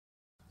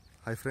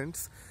Hi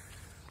friends,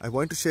 I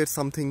want to share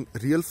something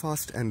real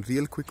fast and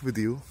real quick with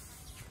you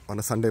on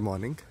a Sunday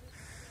morning.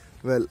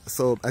 Well,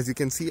 so as you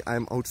can see,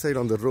 I'm outside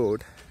on the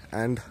road,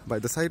 and by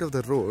the side of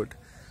the road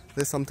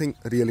there's something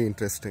really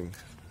interesting.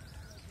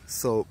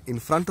 So in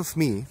front of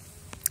me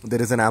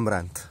there is an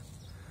amaranth.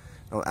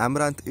 Now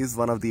amaranth is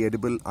one of the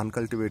edible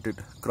uncultivated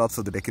crops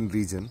of the Deccan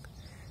region,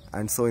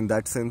 and so in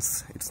that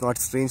sense it's not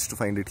strange to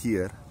find it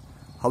here.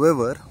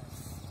 However,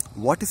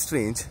 what is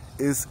strange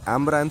is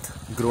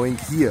amaranth growing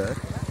here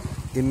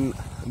in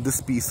this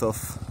piece of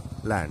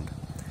land.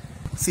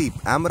 See,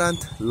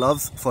 amaranth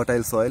loves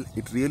fertile soil.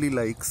 It really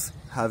likes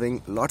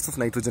having lots of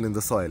nitrogen in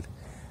the soil.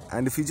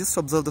 And if you just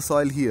observe the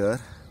soil here,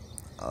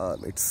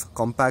 it's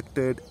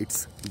compacted,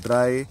 it's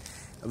dry,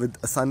 with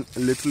the sun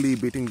literally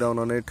beating down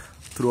on it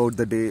throughout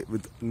the day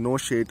with no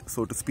shade,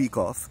 so to speak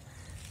of.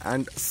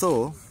 And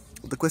so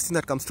the question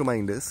that comes to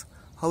mind is,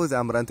 how is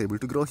amaranth able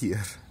to grow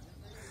here?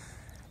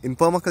 In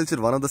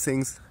permaculture, one of the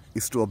things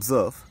is to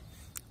observe,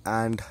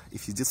 and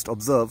if you just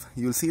observe,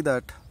 you'll see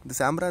that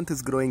this amaranth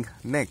is growing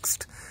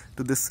next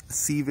to this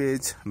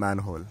sewage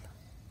manhole.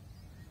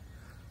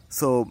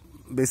 So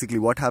basically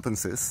what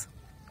happens is,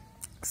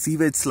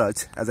 sewage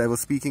sludge, as I was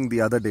speaking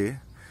the other day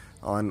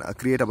on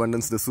Create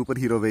Abundance, the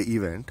Superhero Way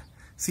event,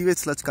 sewage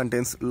sludge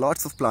contains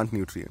lots of plant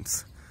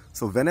nutrients.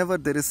 So whenever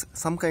there is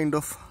some kind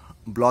of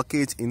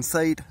blockage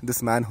inside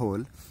this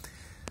manhole,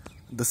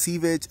 the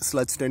sewage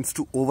sludge tends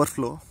to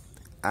overflow,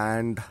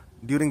 and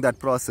during that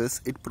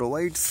process it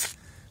provides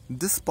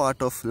this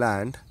part of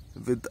land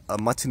with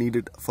a much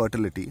needed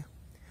fertility,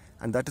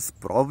 and that is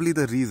probably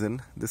the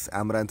reason this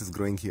amaranth is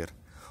growing here.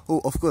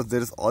 Oh, of course, there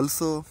is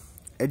also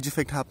edge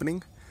effect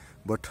happening,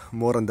 but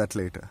more on that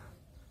later.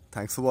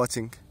 Thanks for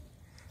watching.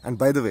 And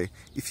by the way,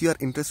 if you are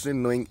interested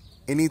in knowing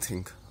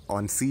anything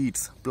on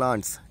seeds,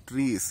 plants,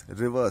 trees,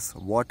 rivers,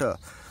 water,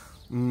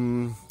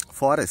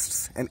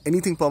 forests, and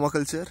anything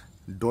permaculture,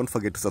 don't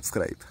forget to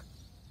subscribe.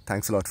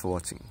 Thanks a lot for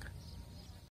watching.